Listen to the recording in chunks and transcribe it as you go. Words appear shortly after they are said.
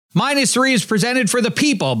-3 is presented for the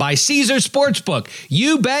people by Caesars Sportsbook.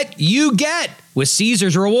 You bet, you get with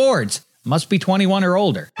Caesars Rewards. Must be 21 or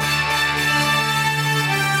older.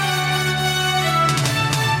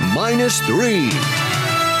 -3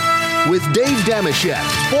 with Dave Damashek.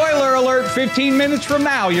 Spoiler alert, 15 minutes from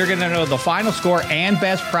now, you're going to know the final score and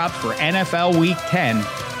best props for NFL Week 10.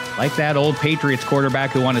 Like that old Patriots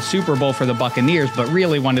quarterback who won a Super Bowl for the Buccaneers, but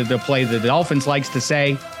really wanted to play the Dolphins likes to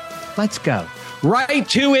say, let's go. Right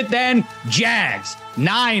to it then, Jags,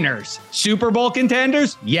 Niners, Super Bowl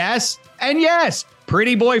contenders? Yes and yes.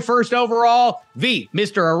 Pretty boy first overall,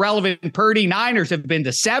 Mr. Irrelevant Purdy. Niners have been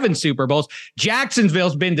to 7 Super Bowls.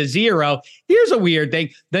 Jacksonville's been to 0. Here's a weird thing.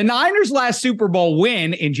 The Niners' last Super Bowl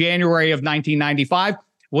win in January of 1995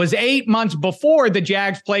 was 8 months before the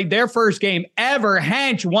Jags played their first game ever.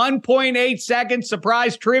 Hench, 1.8 seconds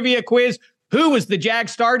surprise trivia quiz. Who was the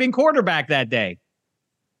Jags starting quarterback that day?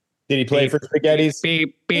 Did he play for Spaghetti's?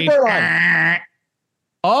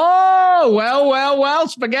 Oh, well,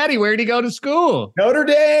 Spaghetti. Where did he go to school? Notre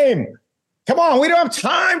Dame. Come on, we don't have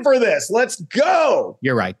time for this. Let's go.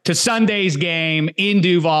 You're right. To Sunday's game in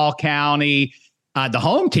Duval County. The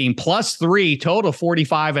home team +3, total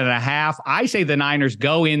 45.5. I say the Niners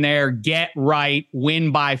go in there, get right,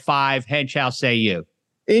 win by 5. Hench, how say you?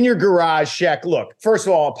 In your garage, Sheck. Look, first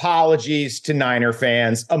of all, apologies to Niner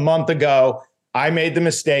fans. A month ago, I made the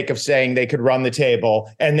mistake of saying they could run the table,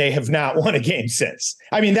 and they have not won a game since.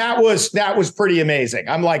 I mean, that was pretty amazing.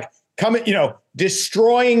 I'm like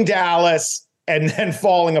destroying Dallas and then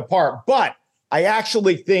falling apart. But I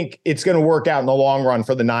actually think it's going to work out in the long run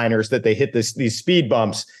for the Niners that they hit these speed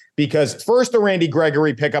bumps, because first the Randy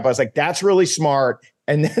Gregory pickup, I was like, that's really smart.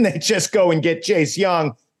 And then they just go and get Chase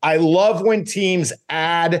Young. I love when teams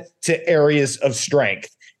add to areas of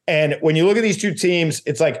strength. And when you look at these two teams,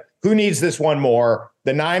 it's like, who needs this one more?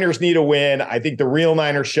 The Niners need a win. I think the real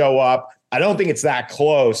Niners show up. I don't think it's that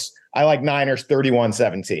close. I like Niners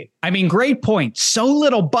 31-17. I mean, great point. So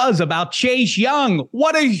little buzz about Chase Young.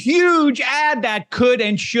 What a huge ad that could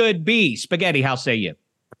and should be. Spaghetti, how say you?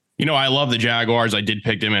 You know, I love the Jaguars. I did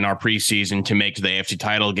pick them in our preseason to make the AFC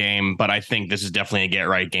title game, but I think this is definitely a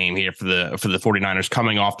get-right game here for the 49ers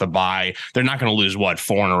coming off the bye. They're not going to lose,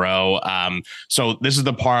 4 in a row. So this is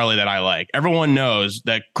the parlay that I like. Everyone knows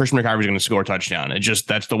that Christian McCaffrey is going to score a touchdown.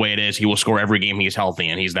 That's the way it is. He will score every game he's healthy,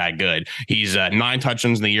 and he's that good. He's 9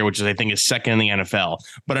 touchdowns in the year, which is, I think, is second in the NFL.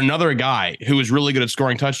 But another guy who is really good at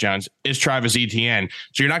scoring touchdowns is Travis Etienne.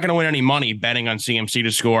 So you're not going to win any money betting on CMC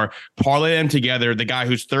to score. Parlay them together. The guy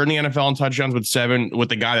who's third in the NFL in touchdowns with 7, with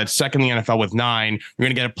the guy that's second in the NFL with 9. You're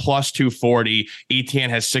going to get a +240. Etienne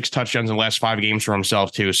has 6 touchdowns in the last 5 games for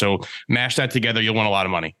himself too. So mash that together, you'll win a lot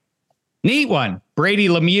of money. Neat one. Brady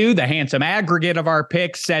Lemieux, the handsome aggregate of our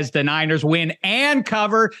picks, says the Niners win and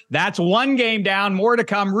cover. That's 1 game down. More to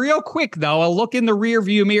come. Real quick, though, a look in the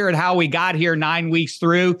rearview mirror at how we got here 9 weeks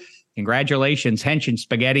through. Congratulations, Hench and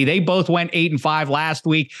Spaghetti. They both went 8-5 last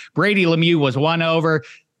week. Brady Lemieux was 1 over.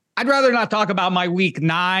 I'd rather not talk about my week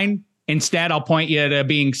 9. Instead, I'll point you to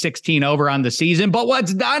being 16 over on the season. But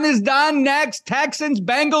what's done is done. Next, Texans,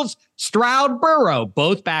 Bengals, Stroud, Burrow,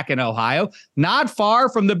 both back in Ohio, not far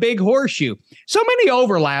from the big horseshoe. So many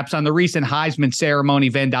overlaps on the recent Heisman ceremony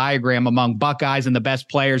Venn diagram among Buckeyes and the best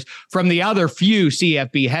players from the other few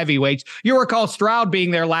CFB heavyweights. You recall Stroud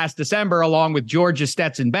being there last December, along with Georgia's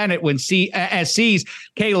Stetson Bennett, when SC's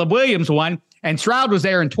Caleb Williams won. And Stroud was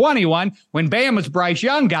there in 21 when Bama's Bryce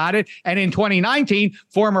Young got it. And in 2019,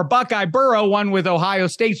 former Buckeye Burrow won with Ohio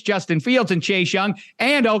State's Justin Fields and Chase Young,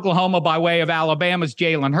 and Oklahoma by way of Alabama's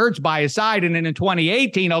Jalen Hurts by his side. And then in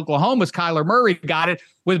 2018, Oklahoma's Kyler Murray got it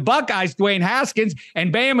with Buckeyes Dwayne Haskins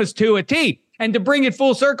and Bama's Tua T. And to bring it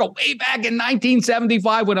full circle, way back in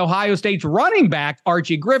 1975 when Ohio State's running back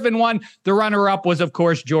Archie Griffin won, the runner-up was, of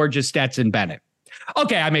course, Georgia's Stetson Bennett.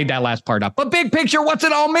 Okay, I made that last part up. But big picture, what's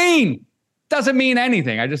it all mean? Doesn't mean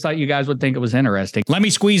anything. I just thought you guys would think it was interesting. Let me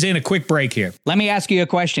squeeze in a quick break here. Let me ask you a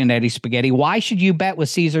question, Eddie Spaghetti. Why should you bet with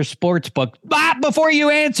Caesars Sportsbook? Before you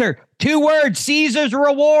answer, 2 words, Caesars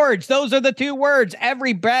Rewards. Those are the 2 words.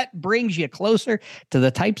 Every bet brings you closer to the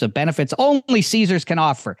types of benefits only Caesars can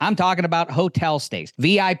offer. I'm talking about hotel stays,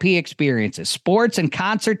 VIP experiences, sports and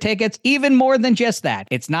concert tickets, even more than just that.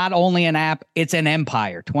 It's not only an app, it's an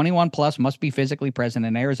empire. 21 plus must be physically present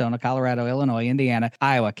in Arizona, Colorado, Illinois, Indiana,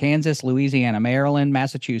 Iowa, Kansas, Louisiana, Maryland,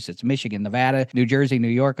 Massachusetts, Michigan, Nevada, New Jersey, New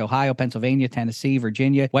York, Ohio, Pennsylvania, Tennessee,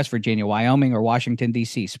 Virginia, West Virginia, Wyoming, or Washington,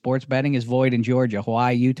 D.C. Sports betting is void in Georgia,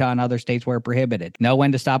 Hawaii, Utah, and other other states where prohibited. Know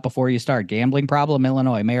when to stop before you start. Gambling problem?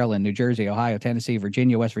 Illinois, Maryland, New Jersey, Ohio, Tennessee,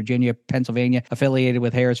 Virginia, West Virginia, Pennsylvania, affiliated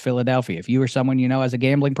with Harris, Philadelphia. If you or someone you know has a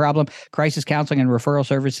gambling problem, crisis counseling and referral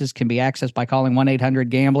services can be accessed by calling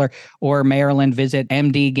 1-800-GAMBLER, or Maryland, visit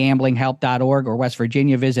mdgamblinghelp.org, or West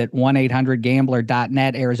Virginia, visit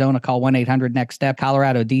 1-800-GAMBLER.net. Arizona, call 1-800-NEXT-STEP.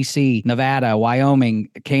 Colorado, DC, Nevada, Wyoming,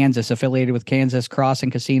 Kansas, affiliated with Kansas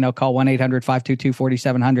Crossing Casino, call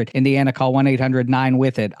 1-800-522-4700. Indiana, call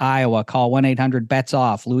 1-800-9-WITH-IT. Iowa, call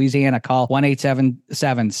 1-800-BETS-OFF. Louisiana, call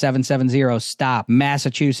 1-877-770-STOP.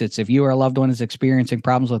 Massachusetts, if you or a loved one is experiencing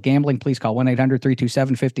problems with gambling, please call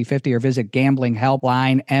 1-800-327-5050 or visit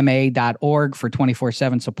gamblinghelplinema.org for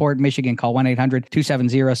 24/7 support. Michigan, call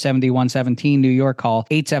 1-800-270-7117. New York, call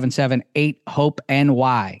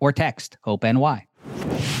 877-8-HOPE-NY or text HOPE-NY.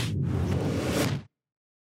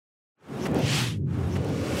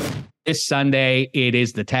 This Sunday, it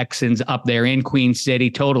is the Texans up there in Queen City.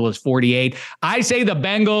 Total is 48. I say the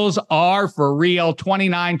Bengals are for real.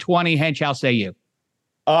 29-20. Hench, how say you?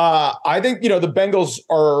 I think, the Bengals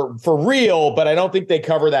are for real, but I don't think they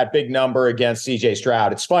cover that big number against CJ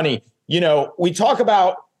Stroud. It's funny, we talk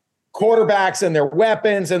about quarterbacks and their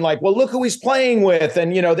weapons and like, well, look who he's playing with.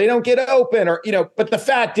 And, they don't get open but the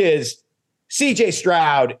fact is, CJ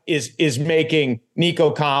Stroud is making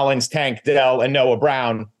Nico Collins, Tank Dell, and Noah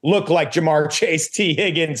Brown look like Jamar Chase, T.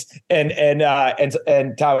 Higgins, and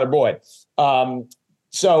Tyler Boyd.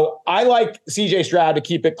 So I like CJ Stroud to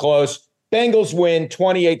keep it close. Bengals win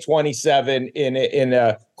 28-27 in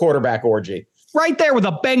a quarterback orgy. Right there with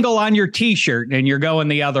a Bengal on your T-shirt, and you're going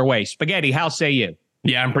the other way. Spaghetti, how say you?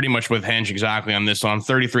 Yeah, I'm pretty much with Hench exactly on this one.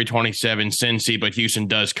 33-27 Cincy, but Houston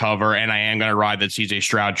does cover, and I am going to ride that CJ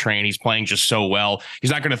Stroud train. He's playing just so well. He's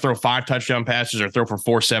not going to throw 5 touchdown passes or throw for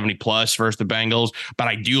 470 plus versus the Bengals, but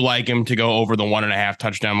I do like him to go over the 1.5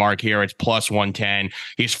 touchdown mark here. It's plus 110.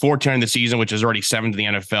 He's 14 in the season, which is already 7th in the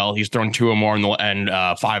NFL. He's thrown 2 or more in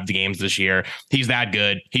 5 of the games this year. He's that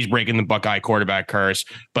good. He's breaking the Buckeye quarterback curse,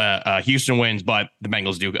 but Houston wins, but the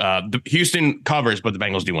Bengals do. Houston covers, but the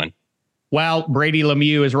Bengals do win. Well, Brady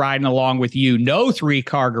Lemieux is riding along with you. No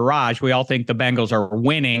 3-car garage. We all think the Bengals are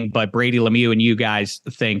winning, but Brady Lemieux and you guys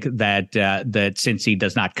think that Cincy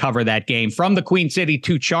does not cover that game. From the Queen City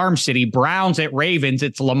to Charm City, Browns at Ravens.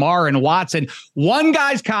 It's Lamar and Watson. One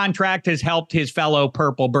guy's contract has helped his fellow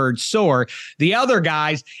Purple Birds soar. The other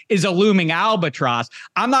guy's is a looming albatross.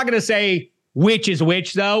 I'm not going to say which is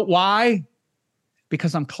which, though. Why?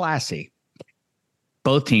 Because I'm classy.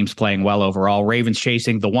 Both teams playing well overall. Ravens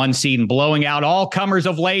chasing the 1 seed and blowing out all comers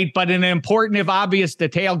of late, but an important, if obvious,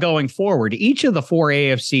 detail going forward. Each of the 4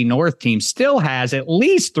 AFC North teams still has at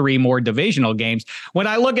least 3 more divisional games. When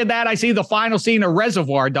I look at that, I see the final scene of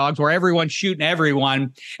Reservoir Dogs where everyone's shooting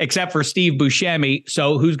everyone except for Steve Buscemi.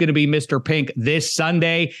 So who's going to be Mr. Pink this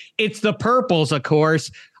Sunday? It's the Purples, of course.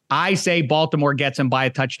 I say Baltimore gets them by a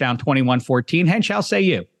touchdown, 21-14. Hench, how say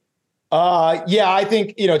you? Yeah, I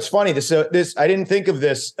think, it's funny. This I didn't think of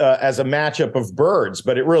this as a matchup of birds,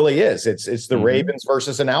 but it really is. It's the Ravens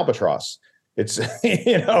versus an albatross. It's,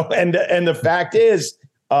 and the fact is,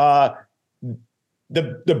 the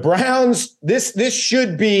Browns, this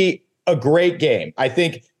should be a great game. I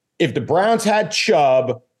think if the Browns had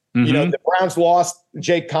Chubb, the Browns lost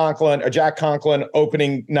Jack Conklin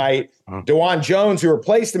opening night. DeJuan Jones, who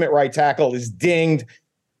replaced him at right tackle, is dinged.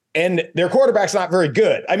 And their quarterback's not very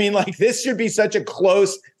good. I mean, this should be such a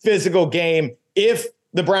close physical game if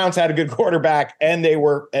the Browns had a good quarterback and they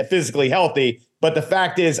were physically healthy. But the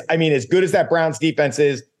fact is, as good as that Browns defense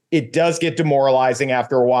is, it does get demoralizing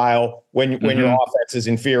after a while when your offense is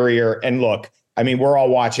inferior. And look, we're all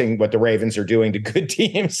watching what the Ravens are doing to good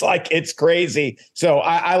teams. It's crazy. So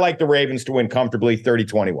I like the Ravens to win comfortably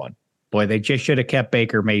 30-21. Boy, they just should have kept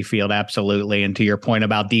Baker Mayfield. Absolutely. And to your point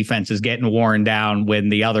about defenses getting worn down when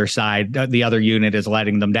the other side, the other unit is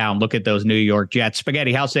letting them down. Look at those New York Jets.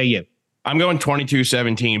 Spaghetti, how say you? I'm going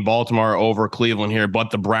 22-17 Baltimore over Cleveland here,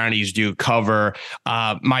 but the Brownies do cover.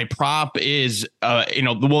 My prop is,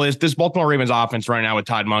 this Baltimore Ravens offense right now with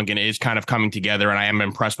Todd Monken is kind of coming together, and I am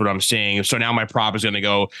impressed with what I'm seeing. So now my prop is going to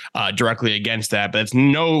go directly against that, but it's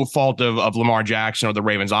no fault of Lamar Jackson or the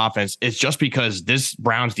Ravens offense. It's just because this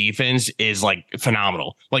Browns defense is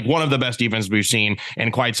phenomenal, one of the best defenses we've seen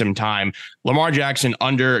in quite some time. Lamar Jackson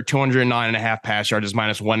under 209.5 pass yards is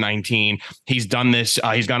minus 119. He's done this.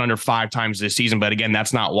 He's gone under 5 times this season, but again,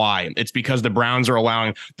 that's not why. It's because the Browns are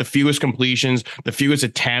allowing the fewest completions, the fewest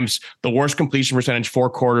attempts, the worst completion percentage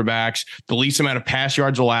for quarterbacks, the least amount of pass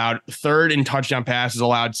yards allowed, 3rd in touchdown passes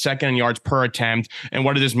allowed, 2nd in yards per attempt. And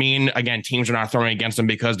what does this mean? Again, teams are not throwing against them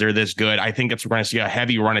because they're this good. I think we're going to see a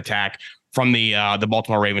heavy run attack from the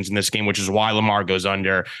Baltimore Ravens in this game, which is why Lamar goes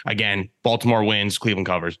under. Again, Baltimore wins, Cleveland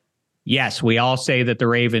covers. Yes, we all say that the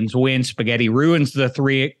Ravens win. Spaghetti ruins the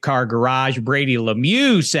 3-car garage. Brady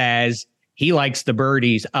Lemieux says he likes the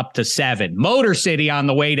birdies up to 7. Motor City on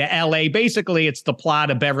the way to L.A. Basically, it's the plot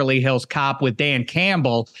of Beverly Hills Cop with Dan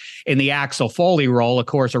Campbell in the Axel Foley role, of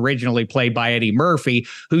course, originally played by Eddie Murphy,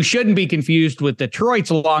 who shouldn't be confused with Detroit's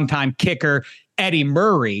longtime kicker, Eddie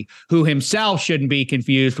Murray, who himself shouldn't be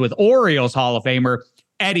confused with Orioles Hall of Famer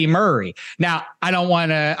Eddie Murray. Now, I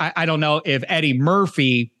don't know if Eddie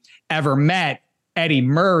Murphy ever met Eddie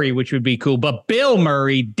Murray, which would be cool, but Bill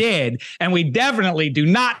Murray did. And we definitely do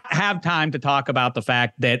not have time to talk about the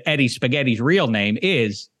fact that Eddie Spaghetti's real name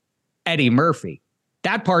is Eddie Murphy.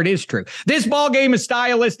 That part is true. This ball game is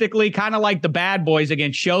stylistically kind of like the Bad Boys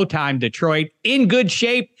against Showtime Detroit. In good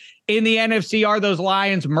shape in the NFC are those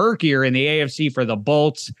Lions, murkier in the AFC for the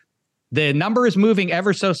Bolts. The number is moving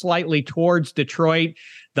ever so slightly towards Detroit.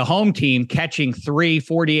 The home team catching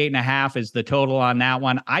 48.5 is the total on that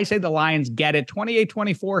one. I say the Lions get it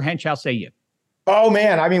 28-24. Hench, I'll say you. Oh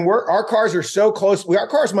man, I mean, our cars are so close. Our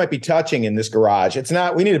cars might be touching in this garage. It's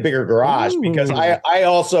not. We need a bigger garage because I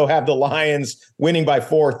also have the Lions winning by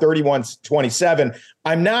 4, 31-27.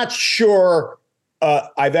 I'm not sure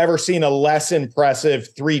I've ever seen a less impressive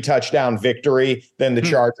 3-touchdown victory than the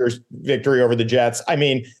Chargers' victory over the Jets. I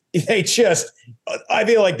mean, I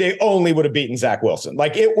feel like they only would have beaten Zach Wilson.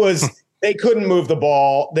 Like it was, they couldn't move the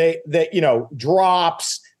ball. They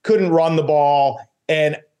drops, couldn't run the ball.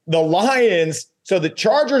 And the Lions, so the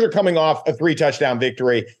Chargers are coming off a 3-touchdown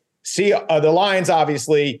victory. The Lions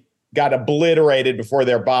obviously got obliterated before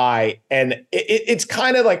their bye. And it's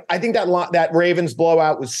kind of like, I think that Ravens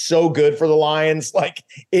blowout was so good for the Lions. Like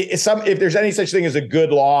if there's any such thing as a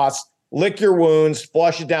good loss, lick your wounds,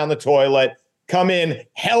 flush it down the toilet, come in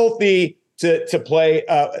healthy to play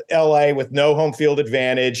LA with no home field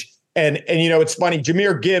advantage. And it's funny,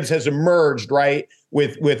 Jahmyr Gibbs has emerged, right,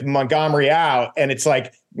 with Montgomery out. And it's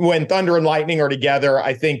like when Thunder and Lightning are together,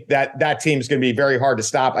 I think that team is going to be very hard to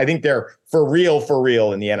stop. I think they're for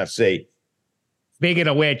real in the NFC. Speaking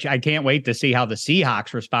of which, I can't wait to see how the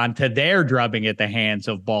Seahawks respond to their drubbing at the hands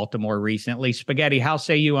of Baltimore recently. Spaghetti, how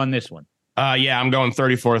say you on this one? Yeah, I'm going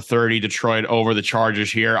 34-30 Detroit over the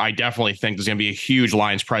Chargers here. I definitely think there's going to be a huge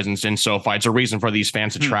Lions presence in SoFi. It's a reason for these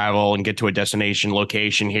fans to travel and get to a destination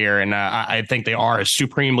location here. And I think they are a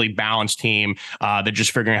supremely balanced team. They're just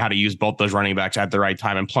figuring out how to use both those running backs at the right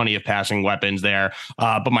time and plenty of passing weapons there.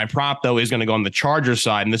 But my prop, though, is going to go on the Chargers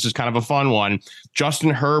side. And this is kind of a fun one. Justin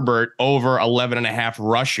Herbert over 11.5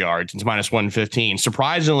 rush yards. It's -115.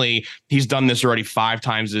 Surprisingly, he's done this already 5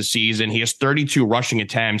 times this season. He has 32 rushing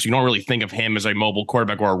attempts. You don't really think of him as a mobile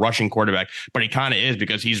quarterback or a rushing quarterback, but he kind of is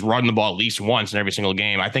because he's run the ball at least once in every single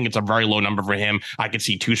game. I think it's a very low number for him. I could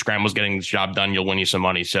see 2 scrambles getting this job done. You'll win you some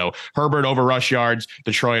money. So Herbert over rush yards,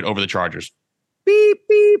 Detroit over the Chargers. Beep,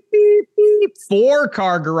 beep, beep, beep.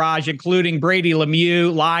 4-car garage, including Brady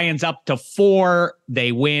Lemieux. Lions up to 4.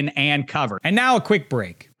 They win and cover. And now a quick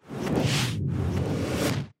break.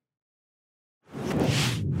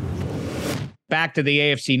 Back to the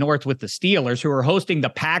AFC North with the Steelers, who are hosting the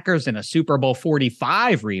Packers in a Super Bowl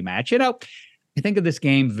 45 rematch. I think of this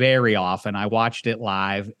game very often. I watched it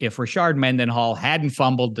live. If Rashard Mendenhall hadn't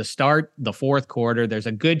fumbled to start the fourth quarter, there's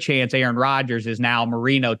a good chance Aaron Rodgers is now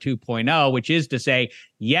Marino 2.0, which is to say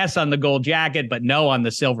yes on the gold jacket, but no on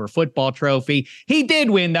the silver football trophy. He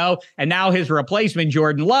did win, though, and now his replacement,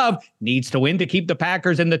 Jordan Love, needs to win to keep the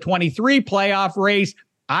Packers in the 23 playoff race.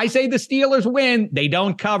 I say the Steelers win. They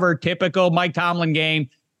don't cover. Typical Mike Tomlin game.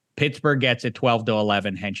 Pittsburgh gets it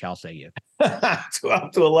 12-11. Hench, I'll say you.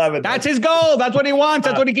 12-11. That's his goal. That's what he wants.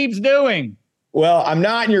 That's what he keeps doing. Well, I'm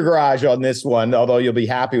not in your garage on this one, although you'll be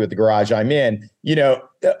happy with the garage I'm in.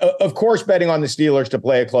 Of course, betting on the Steelers to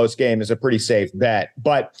play a close game is a pretty safe bet.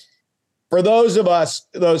 But for those of us,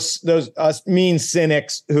 those us mean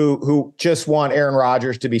cynics who just want Aaron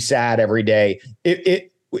Rodgers to be sad every day,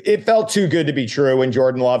 it felt too good to be true when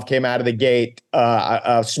Jordan Love came out of the gate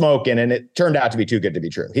smoking, and it turned out to be too good to be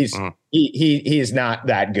true. He's not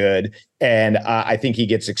that good, and I think he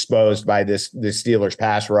gets exposed by this Steelers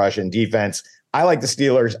pass rush and defense. I like the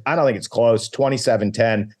Steelers. I don't think it's close.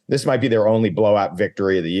 27-10. This might be their only blowout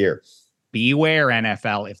victory of the year. Beware,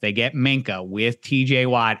 NFL, if they get Minka with TJ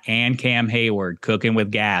Watt and Cam Hayward cooking with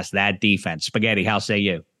gas, that defense. Spaghetti, how say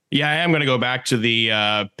you? Yeah, I am going to go back to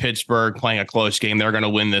the Pittsburgh playing a close game. They're going to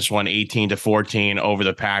win this one 18-14 over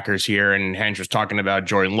the Packers here. And Hench was talking about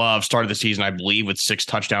Jordan Love. Started the season, I believe, with 6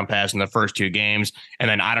 touchdown passes in the first 2 games. And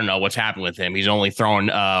then I don't know what's happened with him. He's only thrown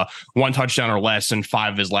 1 touchdown or less in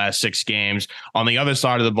 5 of his last 6 games. On the other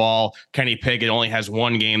side of the ball, Kenny Pickett only has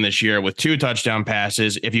 1 game this year with 2 touchdown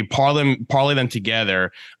passes. If you parlay them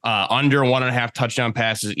together, under 1.5 touchdown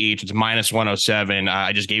passes each, it's -107.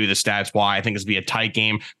 I just gave you the stats why. I think this will be a tight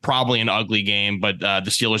game. Probably an ugly game, but the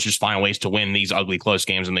Steelers just find ways to win these ugly close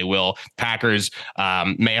games, and they will. Packers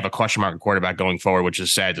may have a question mark at quarterback going forward, which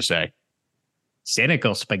is sad to say.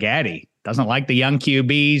 Cynical Spaghetti doesn't like the young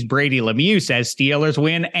QBs. Brady Lemieux says Steelers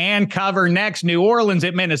win and cover next. New Orleans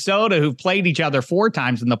at Minnesota, who've played each other 4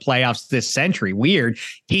 times in the playoffs this century. Weird.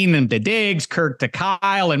 Keenan to Diggs, Kirk to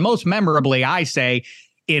Kyle, and most memorably, I say,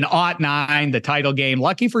 in 2009, the title game.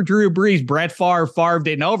 Lucky for Drew Brees, Brett Favre farved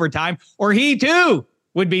it in overtime, or he too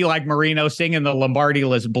would be like Marino singing the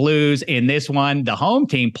Lombardi-less blues in this one. The home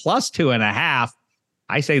team +2.5.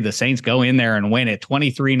 I say the Saints go in there and win it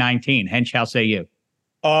 23-19. Hench, how say you?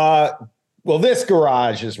 Well, this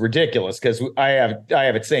garage is ridiculous because I have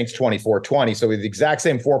it Saints 24-20. So with the exact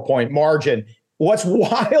same 4-point margin. What's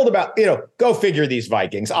wild about, go figure these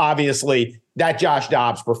Vikings. Obviously, that Josh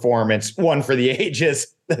Dobbs performance, one for the ages.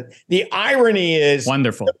 The irony is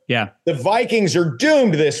wonderful. Yeah. The Vikings are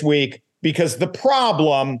doomed this week because the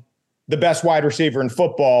best wide receiver in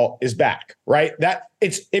football is back, right?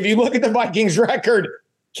 If you look at the Vikings record,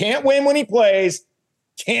 can't win when he plays,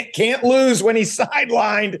 can't lose when he's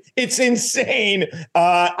sidelined. It's insane.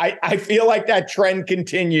 I feel like that trend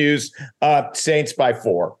continues. Saints by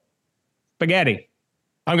 4. Spaghetti.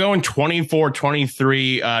 I'm going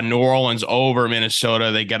 24-23, New Orleans over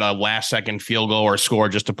Minnesota. They get a last-second field goal or score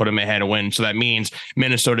just to put them ahead and win. So that means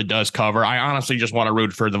Minnesota does cover. I honestly just want to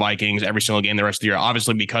root for the Vikings every single game the rest of the year,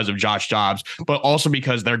 obviously because of Josh Dobbs, but also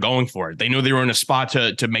because they're going for it. They knew they were in a spot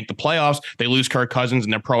to make the playoffs. They lose Kirk Cousins,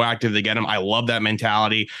 and they're proactive to get him. I love that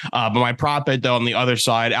mentality. But my prop bet, though, on the other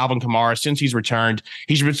side, Alvin Kamara, since he's returned,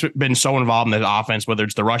 he's been so involved in the offense, whether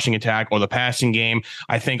it's the rushing attack or the passing game.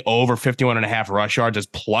 I think over 51.5 rush yards is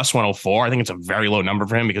 +104. I think it's a very low number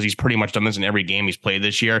for him because he's pretty much done this in every game he's played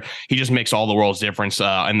this year. He just makes all the world's difference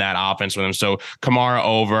in that offense with him. So Kamara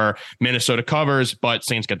over, Minnesota covers, but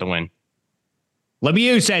Saints get the win.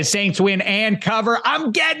 Lemieux says Saints win and cover.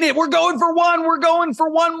 I'm getting it. We're going for 1. We're going for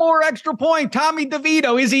 1 more extra point. Tommy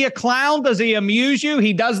DeVito, is he a clown? Does he amuse you?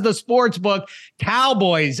 He does the sports book.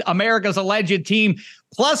 Cowboys, America's alleged team,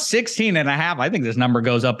 +16.5. I think this number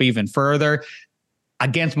goes up even further.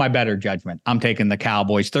 Against my better judgment, I'm taking the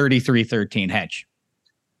Cowboys 33-13. Hedge.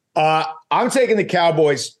 I'm taking the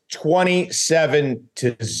Cowboys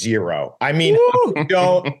 27-0. I mean,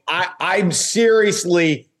 I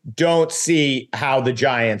seriously don't see how the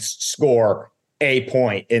Giants score a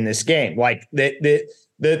point in this game. Like the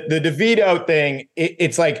DeVito thing,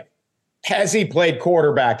 it's like, has he played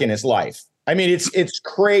quarterback in his life? I mean, it's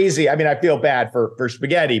crazy. I mean, I feel bad for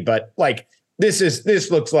Spaghetti, but like,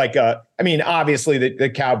 This looks like obviously the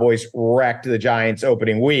Cowboys wrecked the Giants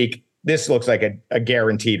opening week. This looks like a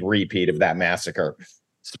guaranteed repeat of that massacre.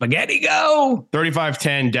 Spaghetti go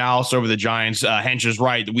 35-10 Dallas over the Giants. Hench is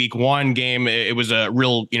right. The week 1 game, it was a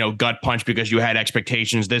real, gut punch because you had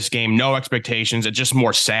expectations. This game, no expectations. It's just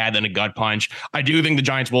more sad than a gut punch. I do think the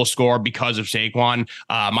Giants will score because of Saquon.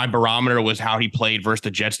 My barometer was how he played versus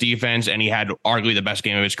the Jets defense, and he had arguably the best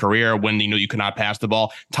game of his career when you could not pass the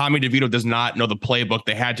ball. Tommy DeVito does not know the playbook.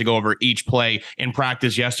 They had to go over each play in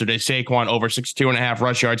practice yesterday. Saquon over 62.5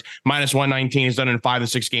 rush yards, -119. He's done it in 5 of the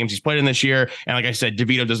 6 games he's played in this year. And like I said,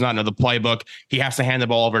 DeVito does not know the playbook. He has to hand the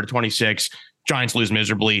ball over to 26. Giants lose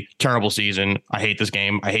miserably. Terrible season. I hate this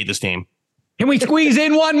game. I hate this team. Can we squeeze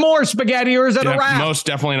in one more, Spaghetti, or is it a wrap? Most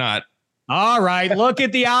definitely not. All right. Look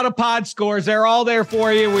at the out-of-pod scores. They're all there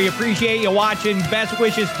for you. We appreciate you watching. Best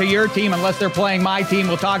wishes to your team, unless they're playing my team.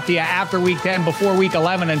 We'll talk to you after week 10, before week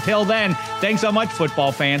 11. Until then, thanks so much,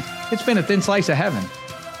 football fans. It's been a thin slice of heaven.